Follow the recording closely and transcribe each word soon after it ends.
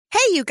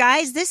you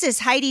guys. This is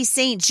Heidi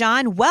St.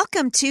 John.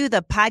 Welcome to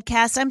the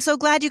podcast. I'm so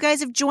glad you guys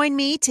have joined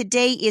me.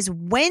 Today is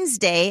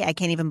Wednesday. I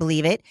can't even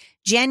believe it.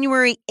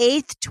 January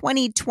 8th,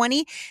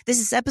 2020. This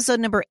is episode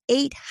number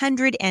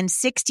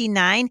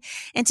 869.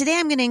 And today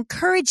I'm going to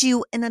encourage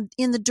you in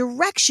the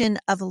direction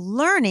of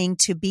learning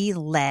to be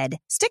led.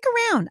 Stick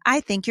around. I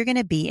think you're going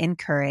to be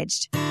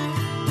encouraged.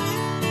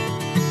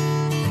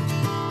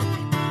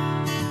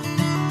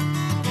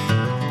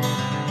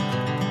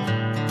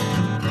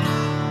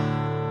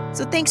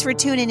 So thanks for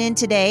tuning in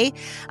today.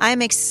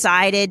 I'm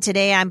excited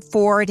today. I'm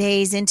 4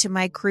 days into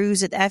my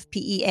cruise at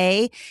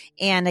FPEA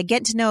and I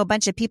get to know a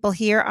bunch of people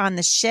here on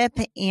the ship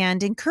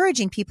and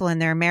encouraging people in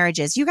their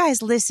marriages. You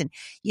guys listen,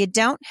 you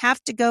don't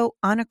have to go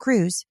on a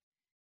cruise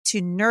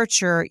to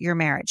nurture your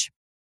marriage.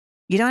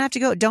 You don't have to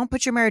go. Don't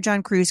put your marriage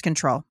on cruise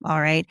control.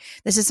 All right.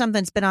 This is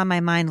something that's been on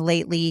my mind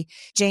lately.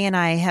 Jay and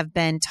I have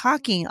been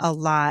talking a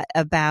lot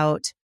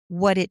about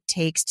what it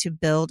takes to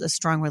build a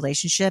strong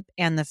relationship.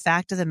 And the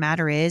fact of the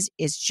matter is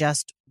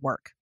just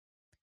work.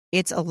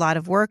 It's a lot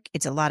of work.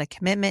 It's a lot of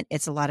commitment.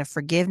 It's a lot of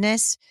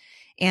forgiveness.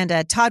 And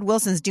Todd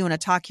Wilson's doing a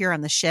talk here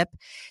on the ship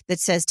that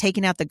says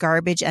taking out the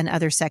garbage and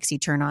other sexy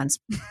turn-ons.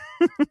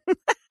 And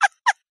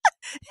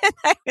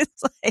I was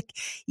like,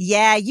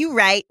 yeah, you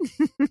right.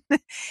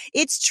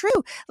 It's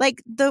true.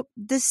 Like the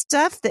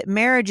stuff that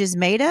marriage is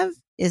made of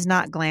is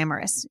not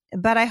glamorous.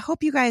 But I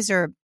hope you guys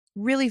are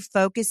really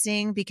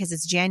focusing because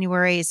it's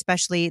January,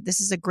 especially.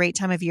 This is a great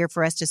time of year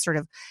for us to sort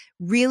of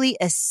really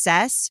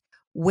assess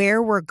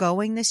where we're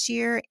going this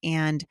year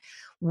and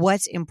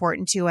what's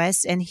important to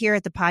us. And here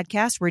at the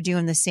podcast, we're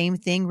doing the same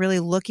thing,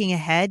 really looking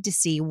ahead to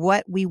see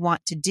what we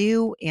want to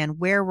do and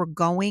where we're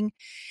going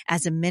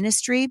as a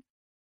ministry.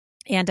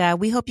 And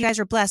we hope you guys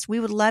are blessed.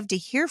 We would love to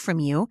hear from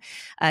you.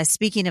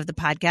 Speaking of the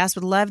podcast,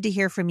 would love to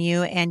hear from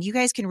you. And you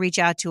guys can reach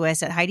out to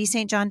us at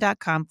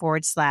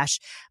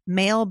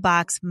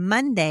HeidiSt.John.com/mailbox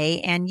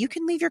Monday. And you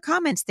can leave your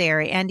comments there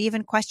and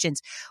even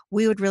questions.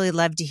 We would really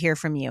love to hear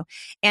from you.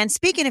 And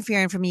speaking of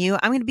hearing from you,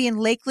 I'm going to be in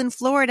Lakeland,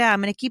 Florida. I'm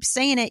going to keep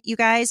saying it, you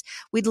guys.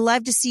 We'd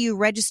love to see you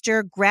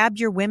register. Grab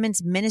your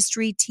women's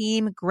ministry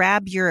team.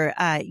 Grab your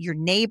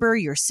neighbor,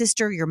 your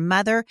sister, your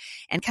mother,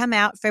 and come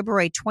out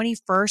February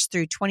 21st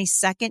through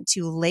 22nd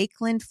to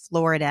Lakeland,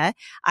 Florida.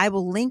 I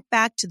will link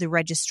back to the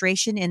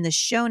registration in the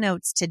show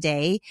notes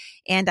today,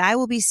 and I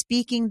will be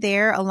speaking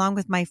there along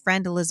with my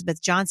friend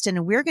Elizabeth Johnston,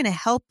 and we're going to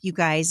help you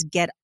guys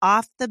get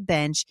off the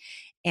bench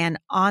and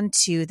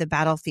onto the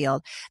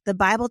battlefield. The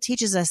Bible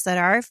teaches us that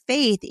our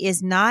faith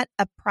is not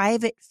a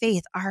private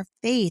faith. Our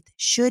faith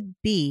should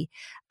be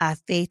a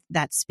faith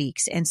that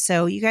speaks. And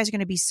so you guys are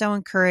going to be so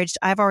encouraged.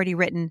 I've already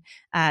written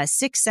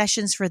 6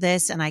 sessions for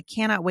this, and I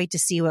cannot wait to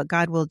see what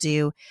God will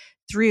do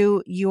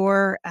through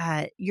your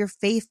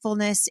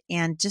faithfulness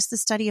and just the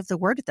study of the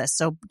word with us.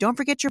 So don't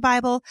forget your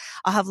Bible.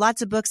 I'll have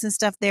lots of books and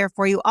stuff there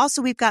for you.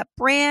 Also, we've got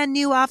brand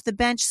new off the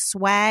bench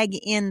swag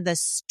in the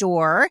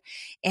store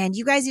and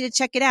you guys need to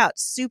check it out.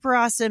 Super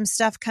awesome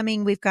stuff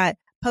coming. We've got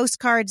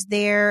postcards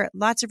there,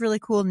 lots of really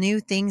cool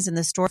new things in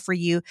the store for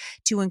you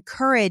to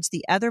encourage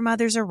the other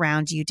mothers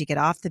around you to get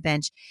off the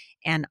bench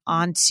and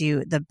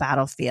onto the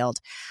battlefield.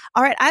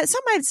 All right.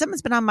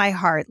 Something's been on my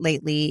heart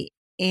lately.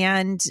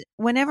 And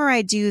whenever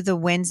I do the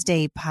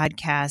Wednesday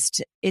podcast,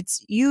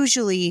 it's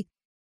usually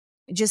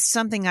just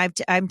something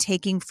I'm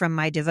taking from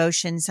my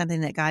devotion,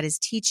 something that God is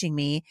teaching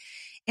me.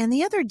 And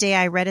the other day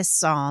I read a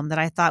psalm that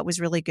I thought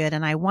was really good,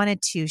 and I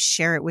wanted to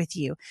share it with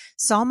you.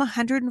 Psalm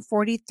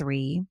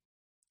 143,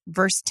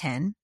 verse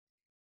 10,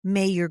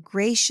 "May your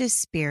gracious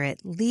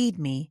spirit lead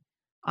me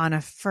on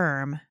a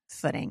firm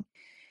footing."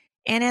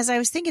 And as I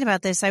was thinking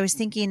about this, I was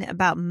thinking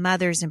about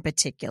mothers in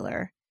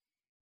particular.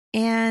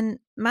 And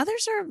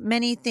mothers are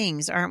many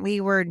things, aren't we?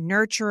 We're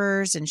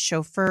nurturers and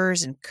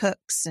chauffeurs and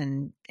cooks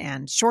and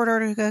short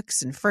order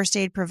cooks and first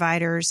aid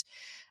providers.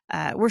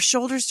 We're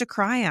shoulders to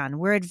cry on.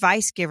 We're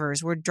advice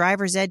givers. We're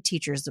driver's ed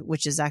teachers,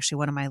 which is actually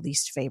one of my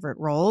least favorite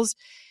roles.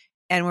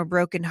 And we're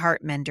broken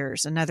heart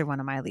menders, another one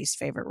of my least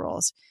favorite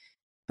roles.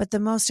 But the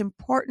most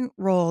important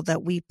role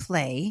that we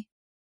play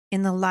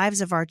in the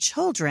lives of our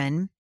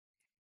children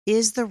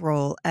is the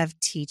role of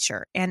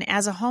teacher. And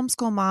as a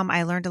homeschool mom,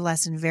 I learned a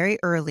lesson very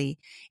early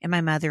in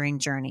my mothering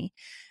journey.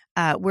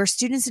 Where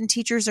students and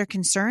teachers are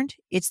concerned,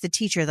 it's the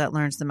teacher that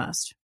learns the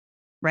most,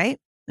 right?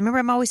 Remember,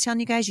 I'm always telling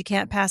you guys, you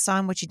can't pass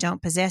on what you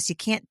don't possess. You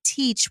can't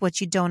teach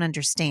what you don't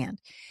understand.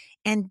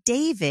 And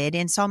David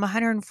in Psalm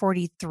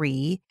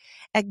 143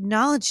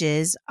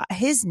 acknowledges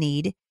his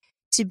need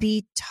to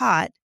be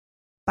taught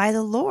by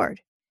the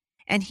Lord.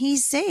 And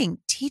he's saying,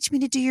 teach me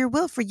to do your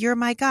will, for you're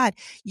my God.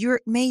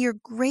 May your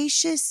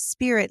gracious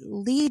spirit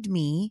lead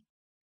me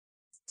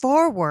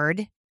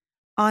forward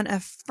on a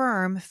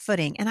firm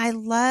footing. And I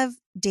love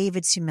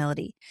David's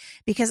humility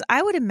because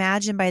I would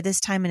imagine by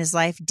this time in his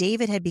life,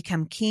 David had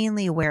become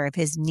keenly aware of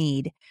his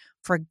need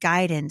for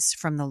guidance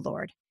from the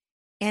Lord.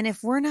 And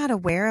if we're not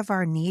aware of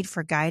our need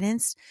for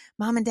guidance,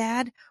 mom and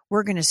dad,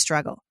 we're going to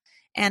struggle.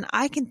 And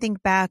I can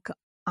think back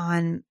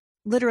on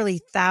literally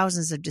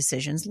thousands of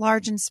decisions,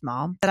 large and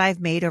small, that I've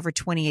made over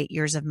 28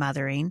 years of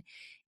mothering.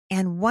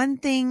 And one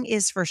thing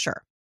is for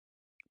sure,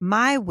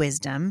 my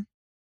wisdom,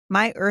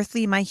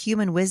 my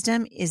human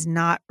wisdom is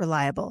not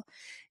reliable.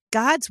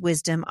 God's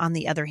wisdom, on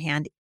the other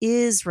hand,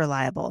 is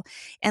reliable.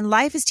 And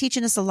life is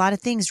teaching us a lot of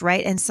things,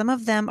 right? And some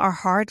of them are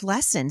hard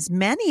lessons.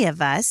 Many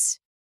of us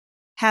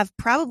have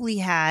probably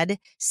had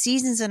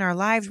seasons in our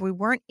lives we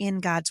weren't in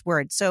God's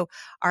word. So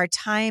our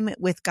time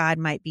with God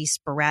might be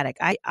sporadic.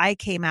 I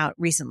came out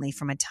recently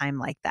from a time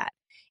like that.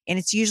 And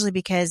it's usually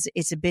because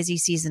it's a busy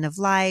season of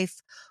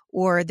life,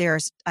 or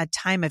there's a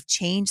time of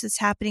change that's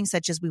happening,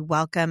 such as we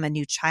welcome a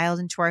new child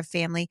into our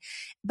family.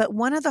 But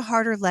one of the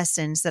harder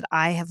lessons that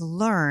I have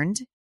learned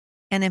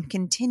and am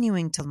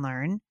continuing to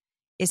learn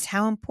is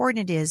how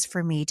important it is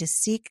for me to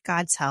seek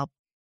God's help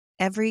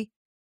every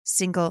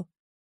single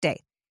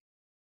day.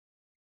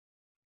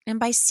 And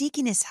by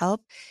seeking his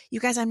help, you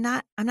guys, I'm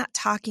not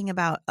talking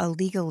about a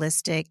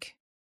legalistic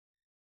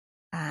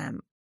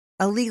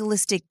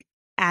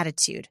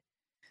attitude.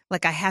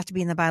 Like I have to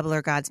be in the Bible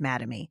or God's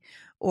mad at me,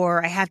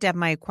 or I have to have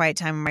my quiet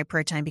time and my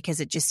prayer time because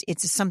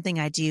it's something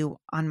I do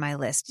on my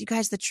list. You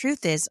guys, the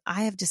truth is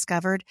I have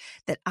discovered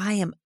that I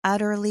am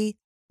utterly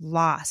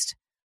lost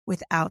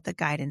without the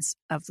guidance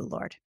of the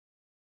Lord.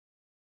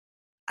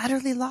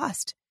 Utterly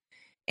lost.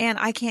 And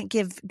I can't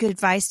give good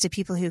advice to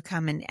people who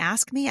come and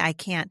ask me. I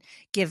can't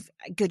give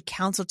good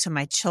counsel to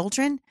my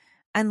children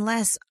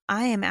unless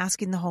I am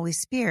asking the Holy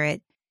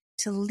Spirit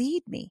to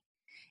lead me.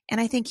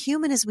 And I think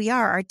human as we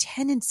are, our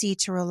tendency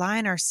to rely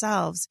on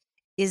ourselves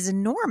is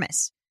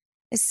enormous,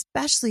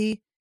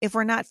 especially if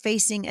we're not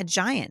facing a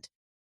giant.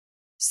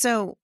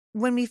 So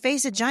when we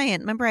face a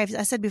giant, remember I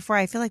said before,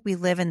 I feel like we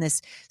live in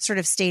this sort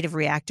of state of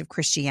reactive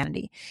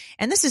Christianity.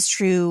 And this is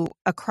true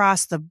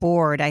across the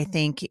board, I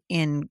think,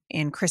 in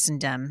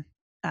Christendom,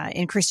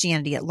 in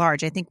Christianity at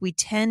large. I think we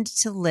tend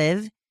to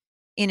live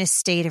in a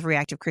state of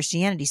reactive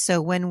Christianity.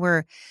 So when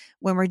we're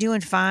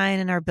doing fine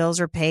and our bills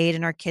are paid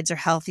and our kids are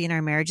healthy and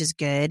our marriage is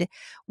good,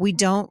 we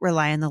don't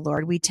rely on the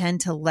Lord. We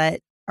tend to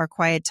let our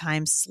quiet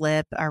time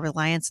slip. Our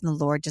reliance on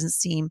the Lord doesn't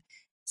seem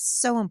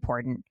so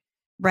important.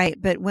 Right.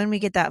 But when we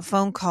get that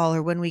phone call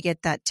or when we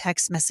get that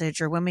text message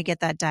or when we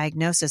get that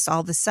diagnosis, all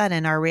of a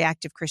sudden our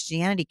reactive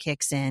Christianity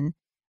kicks in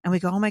and we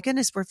go, oh my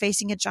goodness, we're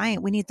facing a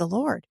giant. We need the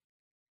Lord.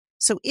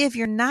 So if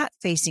you're not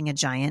facing a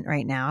giant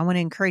right now, I want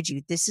to encourage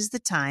you, this is the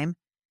time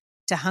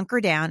to hunker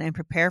down and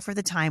prepare for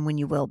the time when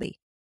you will be.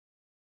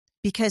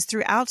 Because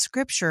throughout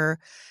Scripture,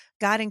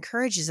 God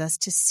encourages us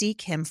to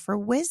seek him for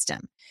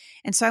wisdom.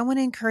 And so I want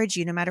to encourage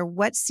you, no matter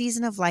what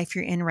season of life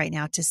you're in right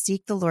now, to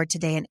seek the Lord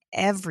today and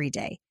every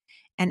day.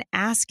 And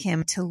ask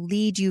him to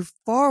lead you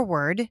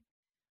forward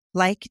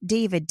like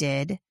David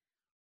did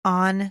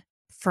on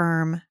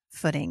firm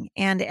footing.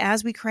 And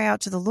as we cry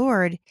out to the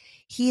Lord,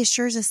 he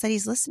assures us that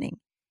he's listening.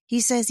 He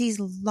says he's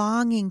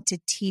longing to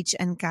teach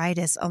and guide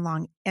us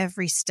along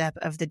every step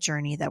of the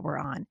journey that we're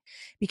on.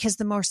 Because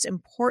the most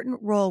important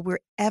role we're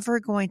ever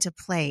going to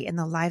play in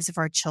the lives of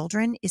our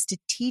children is to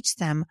teach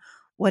them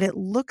what it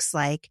looks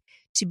like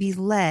to be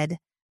led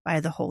by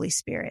the Holy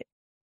Spirit.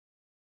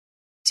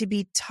 To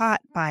be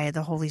taught by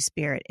the Holy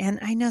Spirit. And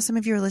I know some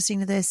of you are listening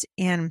to this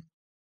and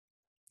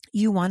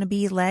you want to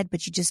be led,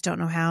 but you just don't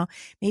know how.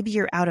 Maybe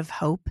you're out of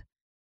hope.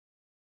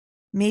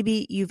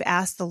 Maybe you've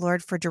asked the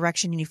Lord for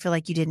direction and you feel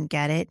like you didn't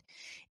get it.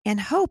 And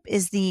hope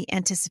is the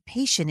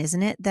anticipation,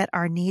 isn't it, that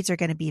our needs are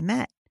going to be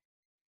met.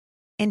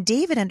 And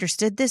David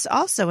understood this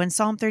also in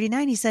Psalm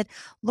 39. He said,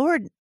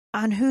 Lord,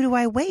 on who do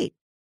I wait?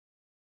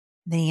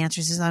 And then he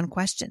answers his own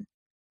question.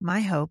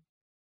 My hope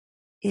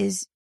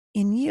is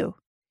in you.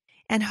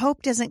 And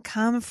hope doesn't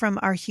come from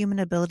our human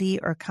ability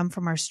or come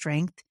from our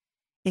strength.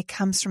 It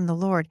comes from the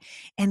Lord.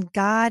 And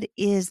God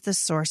is the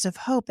source of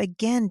hope.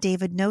 Again,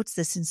 David notes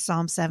this in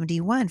Psalm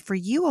 71. For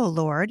you, O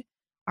Lord,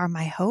 are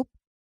my hope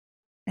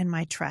and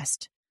my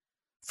trust.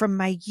 From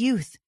my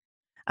youth,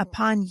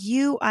 upon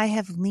you I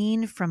have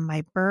leaned from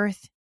my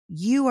birth.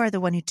 You are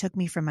the one who took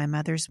me from my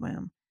mother's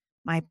womb.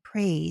 My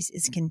praise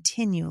is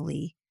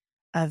continually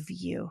of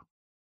you.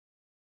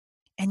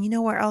 And you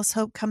know where else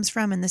hope comes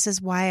from? And this is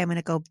why I'm going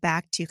to go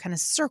back to kind of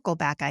circle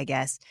back, I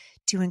guess,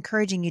 to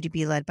encouraging you to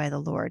be led by the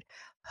Lord.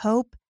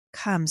 Hope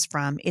comes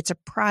from, it's a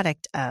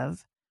product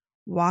of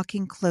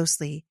walking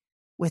closely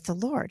with the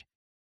Lord.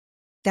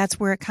 That's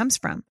where it comes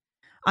from.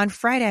 On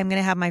Friday, I'm going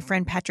to have my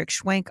friend Patrick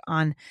Schwenk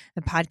on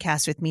the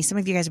podcast with me. Some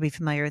of you guys will be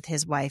familiar with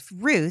his wife,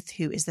 Ruth,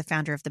 who is the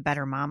founder of The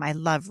Better Mom. I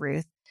love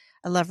Ruth.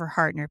 I love her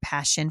heart and her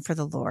passion for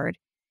the Lord.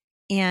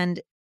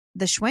 And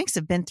the Schwenks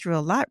have been through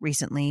a lot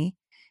recently,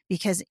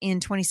 because in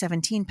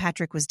 2017,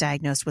 Patrick was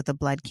diagnosed with a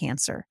blood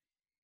cancer.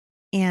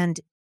 And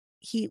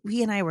he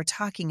and I were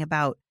talking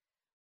about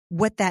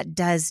what that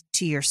does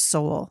to your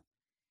soul.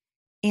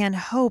 And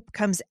hope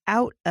comes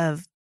out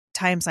of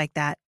times like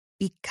that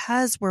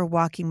because we're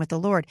walking with the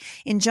Lord.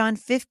 In John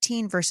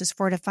 15, verses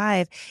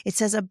 4-5, it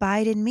says,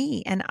 abide in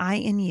me and I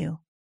in you.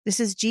 This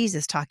is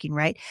Jesus talking,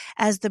 right?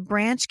 As the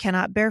branch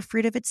cannot bear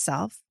fruit of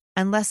itself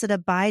unless it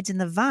abides in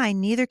the vine,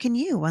 neither can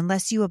you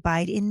unless you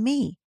abide in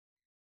me.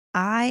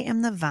 I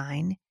am the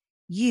vine,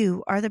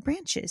 you are the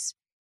branches.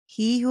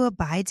 He who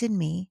abides in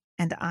me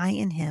and I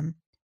in him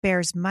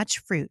bears much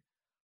fruit,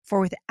 for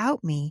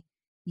without me,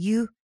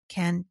 you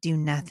can do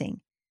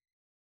nothing.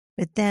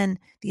 But then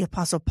the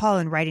Apostle Paul,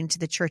 in writing to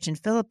the church in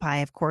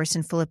Philippi, of course,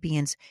 in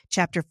Philippians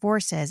chapter 4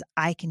 says,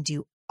 I can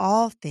do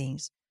all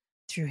things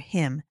through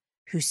him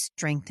who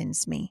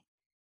strengthens me.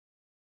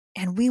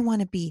 And we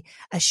want to be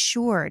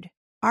assured,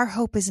 our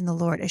hope is in the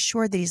Lord,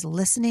 assured that he's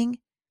listening,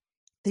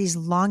 that he's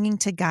longing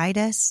to guide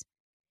us,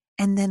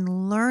 and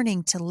then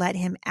learning to let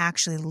him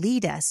actually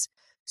lead us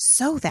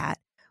so that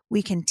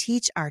we can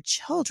teach our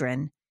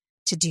children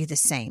to do the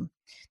same.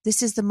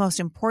 This is the most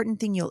important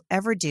thing you'll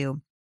ever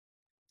do,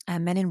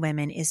 men and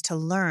women, is to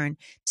learn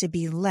to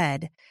be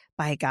led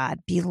by God,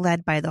 be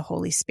led by the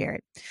Holy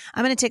Spirit.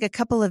 I'm going to take a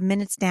couple of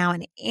minutes now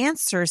and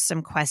answer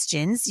some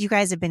questions. You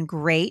guys have been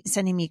great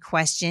sending me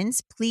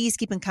questions. Please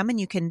keep them coming.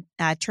 You can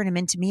turn them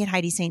into me at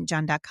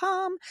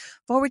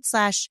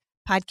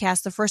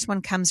HeidiSt.John.com/podcast. The first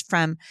one comes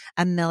from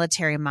a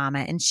military mama,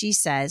 and she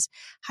says,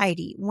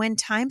 Heidi, when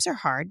times are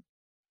hard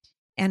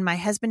and my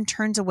husband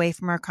turns away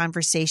from our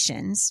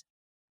conversations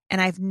and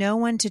I've no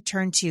one to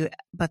turn to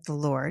but the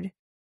Lord,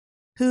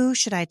 who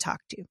should I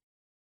talk to?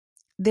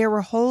 There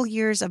were whole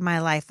years of my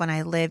life when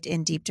I lived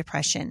in deep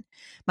depression.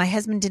 My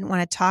husband didn't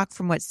want to talk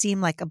from what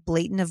seemed like a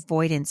blatant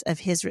avoidance of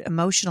his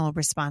emotional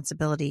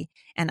responsibility,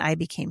 and I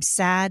became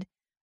sad,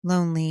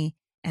 lonely,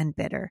 and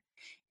bitter.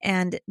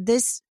 And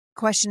this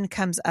question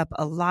comes up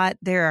a lot.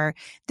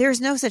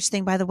 There's no such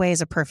thing, by the way, as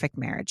a perfect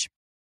marriage.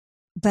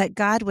 But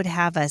God would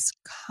have us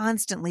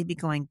constantly be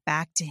going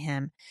back to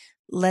him,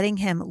 letting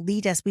him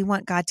lead us. We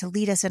want God to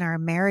lead us in our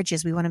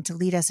marriages. We want him to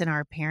lead us in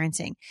our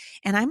parenting.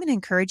 And I'm going to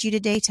encourage you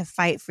today to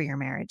fight for your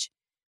marriage.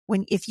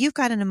 If you've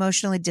got an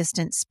emotionally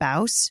distant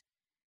spouse,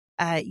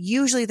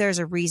 usually there's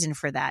a reason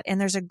for that. And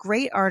there's a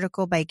great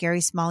article by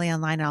Gary Smalley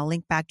online, and I'll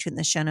link back to it in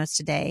the show notes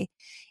today.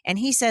 And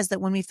he says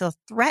that when we feel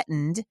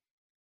threatened,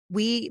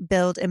 we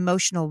build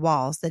emotional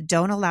walls that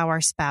don't allow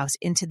our spouse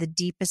into the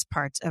deepest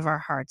parts of our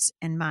hearts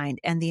and mind.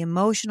 And the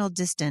emotional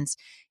distance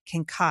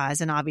can cause,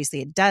 and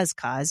obviously it does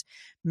cause,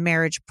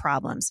 marriage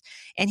problems.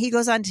 And he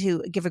goes on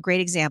to give a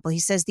great example.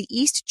 He says the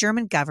East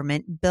German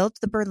government built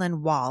the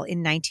Berlin Wall in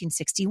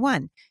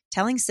 1961,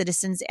 telling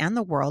citizens and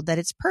the world that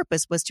its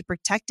purpose was to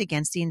protect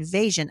against the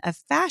invasion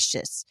of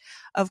fascists.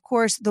 Of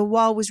course, the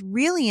wall was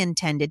really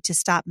intended to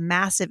stop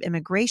massive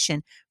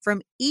immigration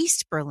from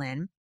East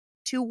Berlin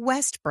to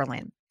West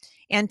Berlin.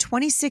 And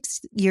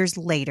 26 years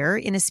later,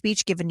 in a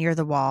speech given near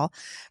the wall,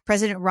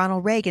 President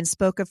Ronald Reagan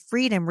spoke of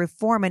freedom,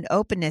 reform, and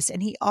openness,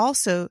 and he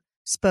also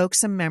spoke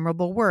some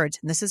memorable words.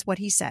 And this is what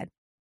he said.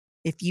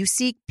 If you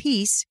seek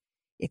peace,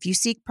 if you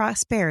seek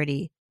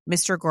prosperity,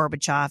 Mr.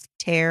 Gorbachev,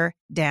 tear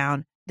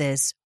down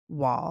this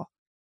wall.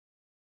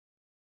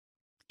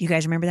 You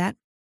guys remember that?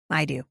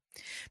 I do.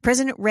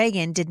 President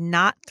Reagan did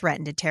not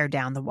threaten to tear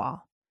down the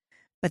wall.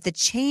 But the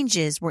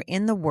changes were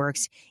in the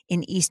works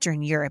in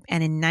Eastern Europe.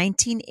 And in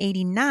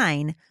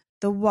 1989,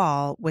 the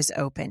wall was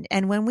opened.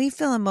 And when we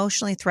feel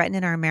emotionally threatened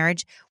in our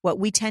marriage, what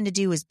we tend to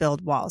do is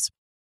build walls,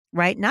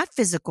 right? Not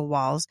physical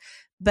walls,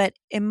 but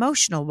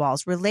emotional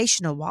walls,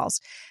 relational walls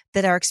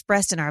that are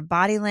expressed in our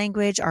body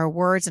language, our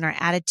words, and our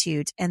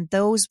attitudes. And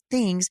those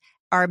things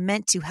are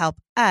meant to help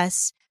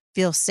us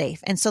feel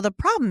safe. And so the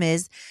problem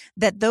is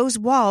that those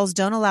walls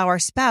don't allow our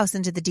spouse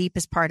into the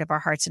deepest part of our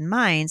hearts and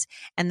minds.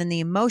 And then the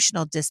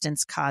emotional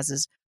distance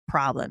causes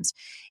problems.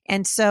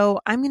 And so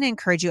I'm going to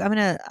encourage you, I'm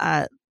going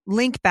to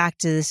link back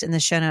to this in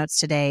the show notes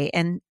today.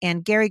 And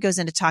Gary goes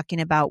into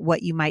talking about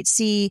what you might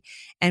see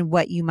and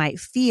what you might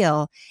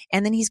feel.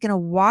 And then he's going to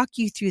walk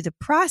you through the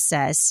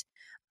process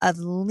of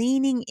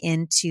leaning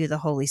into the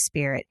Holy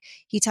Spirit.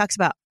 He talks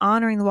about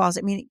honoring the walls.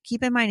 I mean,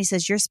 keep in mind, he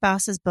says your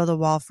spouse has built a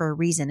wall for a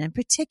reason. And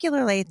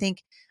particularly, I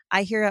think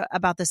I hear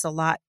about this a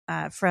lot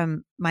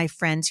from my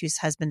friends whose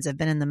husbands have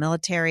been in the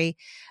military.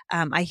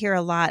 I hear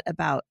a lot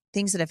about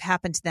things that have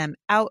happened to them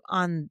out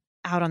on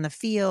the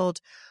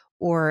field,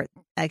 or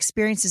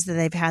experiences that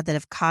they've had that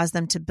have caused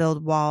them to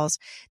build walls.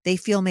 They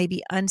feel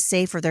maybe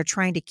unsafe, or they're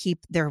trying to keep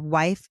their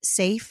wife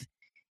safe.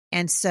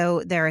 And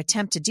so their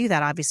attempt to do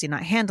that, obviously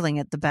not handling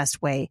it the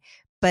best way,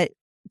 but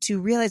to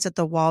realize that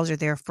the walls are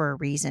there for a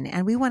reason.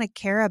 And we want to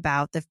care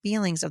about the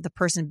feelings of the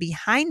person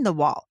behind the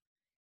wall,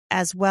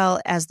 as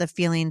well as the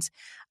feelings,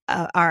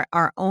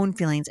 our own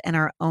feelings and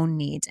our own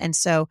needs. And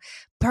so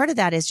part of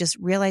that is just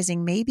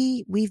realizing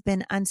maybe we've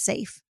been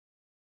unsafe.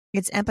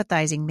 It's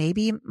empathizing.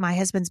 Maybe my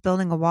husband's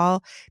building a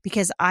wall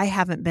because I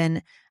haven't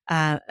been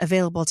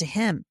available to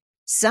him.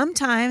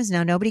 Sometimes,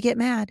 now nobody get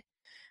mad,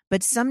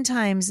 but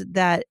sometimes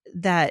that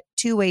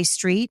two-way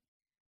street,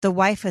 the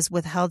wife has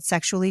withheld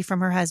sexually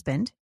from her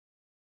husband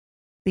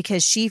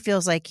because she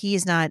feels like he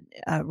is not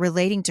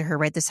relating to her,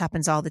 right? This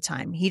happens all the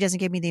time. He doesn't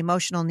give me the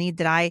emotional need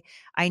that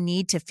I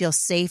need to feel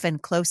safe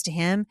and close to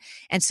him.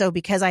 And so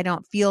because I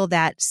don't feel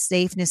that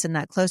safeness and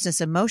that closeness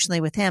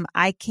emotionally with him,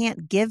 I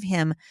can't give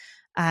him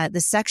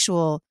the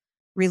sexual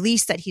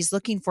release that he's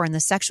looking for and the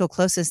sexual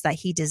closeness that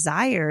he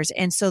desires.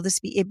 And so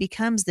it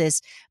becomes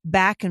this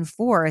back and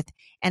forth.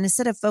 And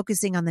instead of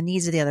focusing on the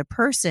needs of the other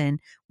person,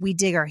 we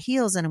dig our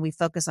heels in and we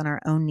focus on our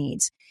own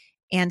needs.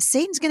 And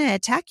Satan's going to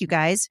attack you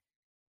guys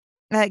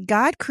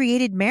God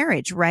created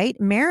marriage, right?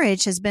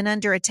 Marriage has been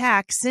under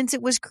attack since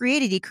it was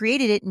created. He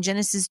created it in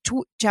Genesis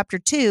chapter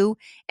 2.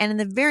 And in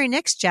the very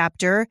next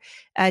chapter,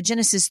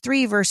 Genesis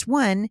 3, verse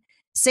 1,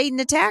 Satan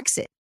attacks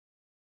it.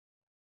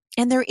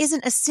 And there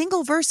isn't a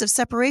single verse of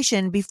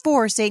separation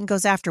before Satan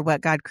goes after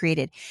what God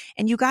created.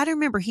 And you got to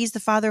remember, he's the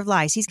father of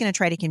lies. He's going to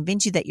try to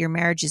convince you that your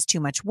marriage is too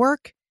much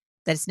work,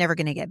 that it's never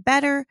going to get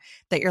better,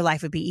 that your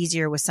life would be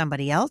easier with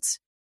somebody else.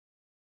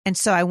 And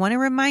so I want to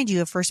remind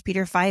you of 1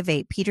 Peter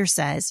 5:8. Peter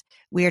says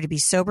we are to be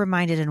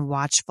sober-minded and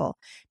watchful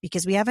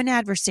because we have an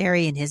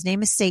adversary and his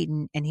name is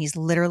Satan, and he's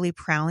literally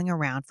prowling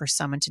around for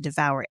someone to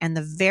devour. And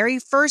the very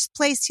first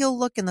place he'll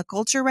look in the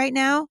culture right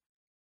now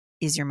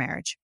is your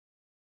marriage.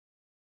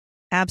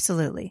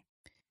 Absolutely.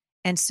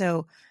 And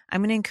so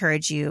I'm going to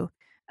encourage you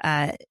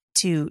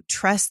to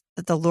trust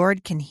that the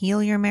Lord can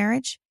heal your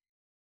marriage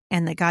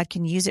and that God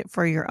can use it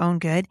for your own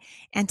good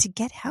and to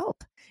get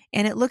help.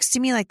 And it looks to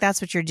me like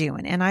that's what you're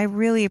doing. And I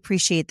really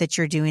appreciate that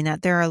you're doing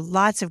that. There are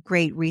lots of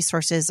great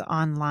resources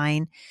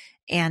online.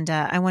 And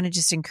I want to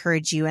just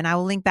encourage you, and I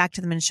will link back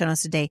to them in the show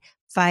notes today.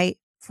 Fight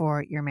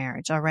for your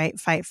marriage. All right.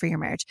 Fight for your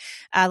marriage.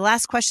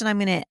 Last question I'm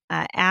going to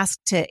ask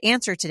to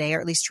answer today, or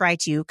at least try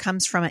to,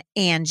 comes from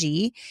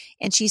Angie.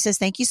 And she says,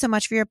 thank you so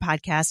much for your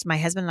podcast. My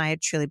husband and I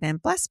have truly been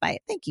blessed by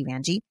it. Thank you,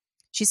 Angie.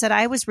 She said,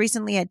 I was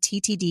recently at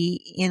TTD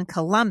in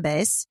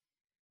Columbus.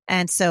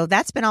 And so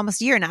that's been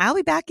almost a year, and I'll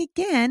be back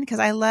again because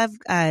I love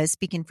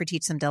speaking for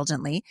Teach Them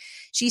Diligently.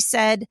 She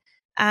said,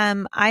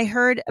 I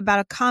heard about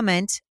a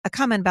comment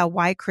about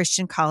why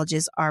Christian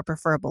colleges are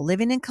preferable.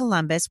 Living in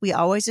Columbus, we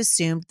always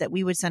assumed that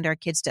we would send our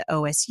kids to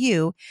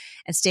OSU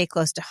and stay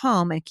close to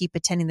home and keep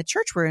attending the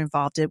church we're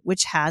involved in,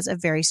 which has a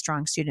very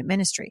strong student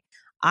ministry.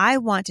 I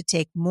want to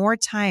take more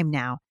time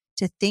now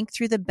to think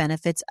through the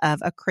benefits of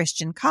a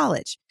Christian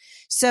college.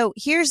 So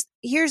here's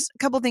a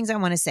couple of things I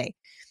want to say.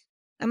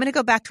 I'm going to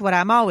go back to what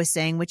I'm always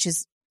saying, which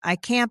is I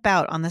camp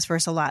out on this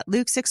verse a lot.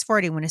 Luke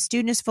 6:40, when a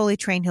student is fully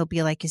trained, he'll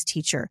be like his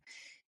teacher.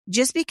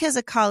 Just because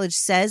a college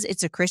says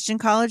it's a Christian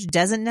college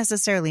doesn't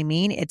necessarily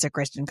mean it's a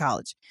Christian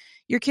college.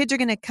 Your kids are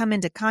going to come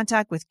into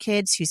contact with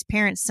kids whose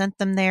parents sent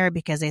them there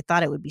because they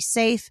thought it would be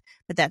safe,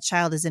 but that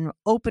child is in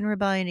open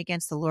rebellion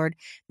against the Lord.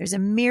 There's a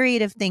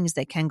myriad of things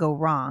that can go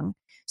wrong.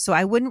 So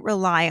I wouldn't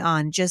rely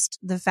on just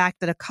the fact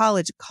that a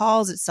college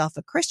calls itself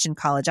a Christian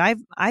college.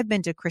 I've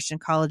been to Christian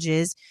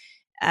colleges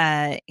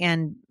and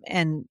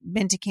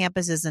been to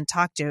campuses and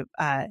talked to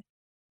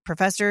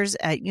professors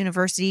at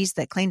universities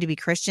that claim to be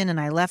Christian.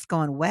 And I left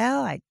going,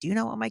 well, I do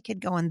not want my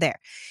kid going there.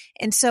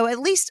 And so at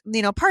least,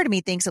 part of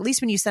me thinks at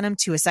least when you send them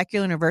to a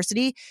secular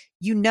university,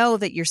 you know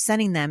that you're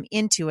sending them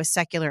into a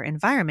secular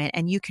environment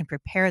and you can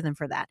prepare them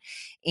for that.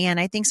 And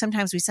I think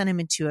sometimes we send them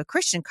into a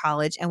Christian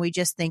college and we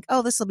just think,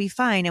 oh, this will be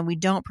fine. And we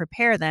don't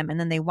prepare them. And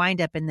then they wind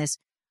up in this,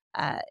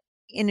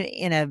 in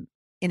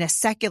a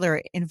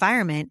secular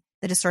environment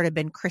that has sort of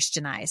been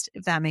Christianized,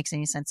 if that makes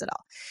any sense at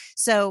all.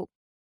 So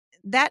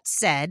that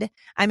said,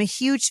 I'm a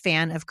huge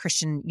fan of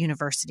Christian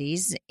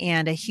universities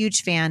and a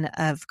huge fan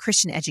of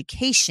Christian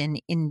education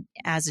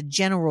as a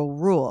general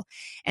rule.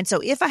 And so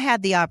if I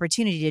had the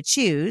opportunity to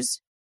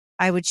choose,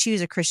 I would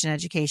choose a Christian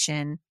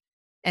education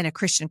and a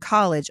Christian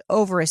college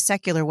over a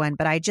secular one.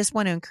 But I just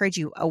want to encourage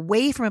you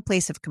away from a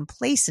place of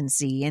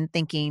complacency and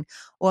thinking,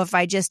 well, if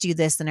I just do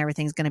this, then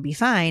everything's going to be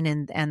fine.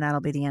 And that'll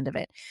be the end of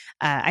it.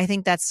 I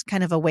think that's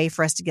kind of a way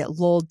for us to get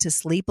lulled to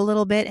sleep a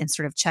little bit and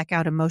sort of check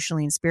out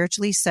emotionally and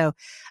spiritually. So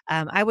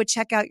I would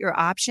check out your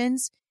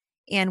options,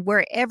 and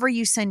wherever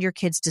you send your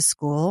kids to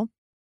school,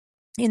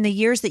 in the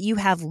years that you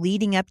have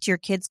leading up to your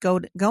kids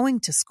going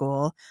to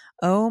school,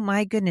 oh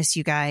my goodness,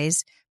 you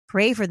guys,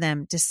 pray for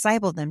them,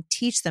 disciple them,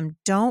 teach them.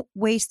 Don't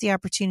waste the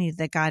opportunity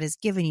that God has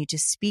given you to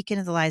speak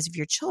into the lives of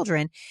your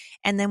children.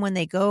 And then when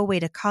they go away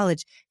to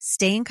college,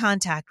 stay in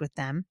contact with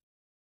them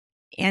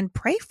and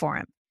pray for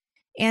them.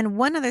 And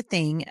one other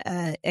thing,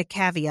 a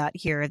caveat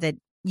here that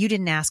you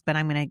didn't ask, but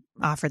I'm going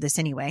to offer this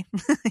anyway.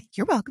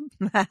 You're welcome.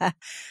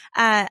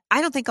 I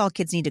don't think all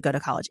kids need to go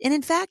to college. And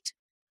in fact,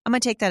 I'm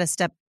going to take that a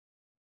step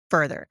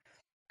further.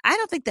 I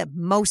don't think that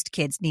most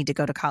kids need to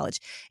go to college.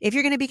 If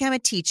you're going to become a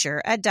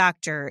teacher, a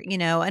doctor,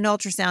 an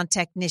ultrasound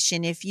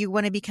technician, if you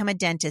want to become a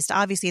dentist,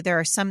 obviously there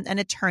are an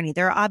attorney.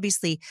 There are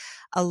obviously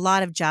a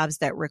lot of jobs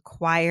that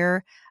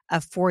require a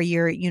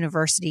 4-year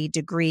university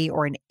degree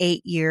or an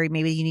 8-year.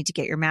 Maybe you need to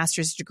get your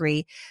master's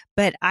degree.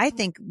 But I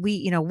think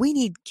we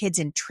need kids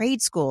in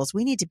trade schools.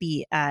 We need to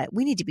be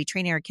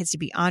training our kids to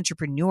be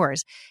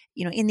entrepreneurs.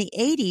 In the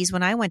 80s,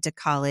 when I went to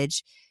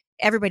college,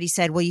 everybody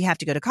said, well, you have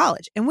to go to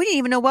college. And we didn't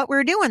even know what we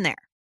were doing there.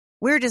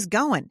 We're just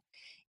going.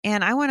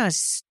 And I want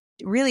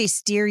to really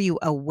steer you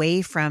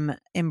away from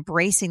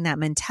embracing that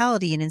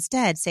mentality and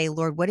instead say,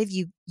 Lord, what have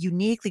you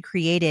uniquely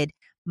created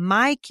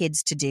my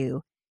kids to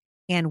do?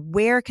 And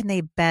where can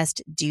they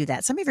best do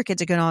that? Some of your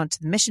kids are going on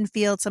to the mission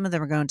field. Some of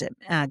them are going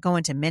to go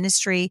into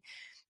ministry.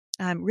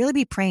 Really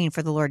be praying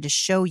for the Lord to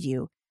show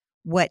you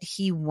what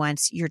he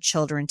wants your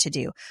children to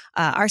do.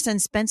 Our son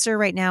Spencer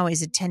right now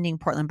is attending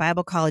Portland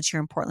Bible College here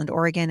in Portland,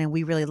 Oregon, and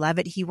we really love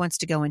it. He wants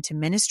to go into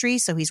ministry,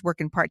 so he's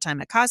working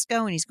part-time at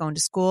Costco and he's going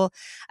to school.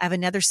 I have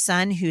another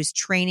son who's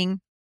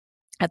training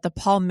at the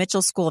Paul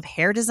Mitchell School of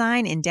Hair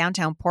Design in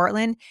downtown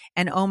Portland.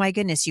 And oh my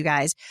goodness, you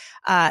guys,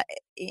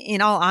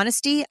 in all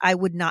honesty, I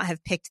would not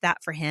have picked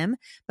that for him,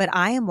 but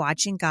I am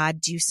watching God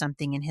do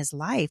something in his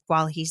life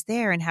while he's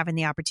there and having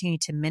the opportunity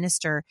to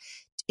minister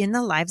in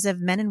the lives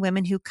of men and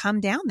women who come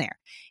down there.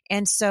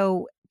 And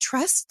so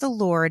trust the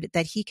Lord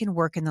that he can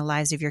work in the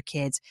lives of your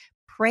kids.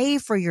 Pray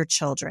for your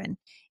children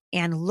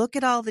and look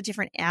at all the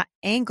different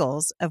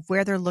angles of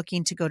where they're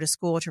looking to go to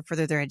school to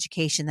further their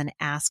education, then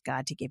ask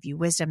God to give you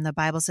wisdom. The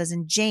Bible says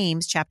in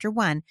James chapter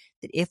 1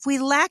 that if we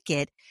lack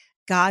it,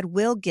 God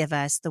will give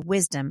us the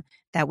wisdom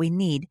that we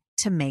need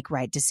to make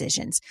right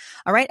decisions.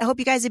 All right. I hope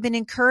you guys have been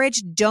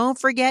encouraged. Don't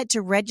forget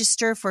to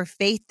register for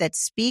Faith That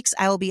Speaks.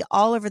 I will be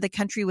all over the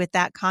country with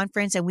that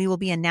conference, and we will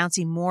be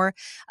announcing more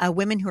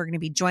women who are going to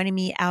be joining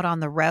me out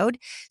on the road.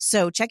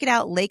 So check it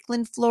out,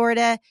 Lakeland,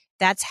 Florida.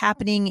 That's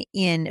happening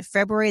in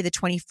February the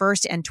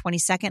 21st and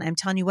 22nd. I'm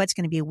telling you what, it's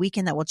going to be a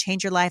weekend that will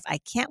change your life. I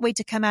can't wait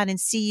to come out and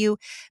see you.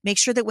 Make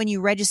sure that when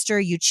you register,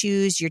 you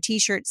choose your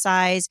t-shirt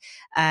size,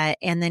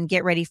 and then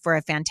get ready for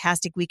a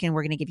fantastic weekend.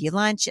 We're going to give you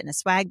lunch and a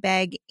swag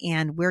bag,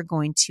 and we're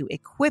going to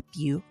equip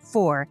you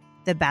for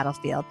the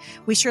battlefield.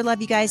 We sure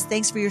love you guys.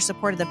 Thanks for your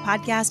support of the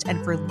podcast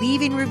and for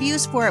leaving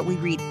reviews for it. We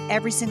read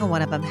every single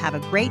one of them. Have a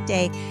great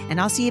day, and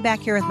I'll see you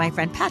back here with my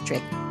friend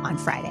Patrick on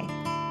Friday.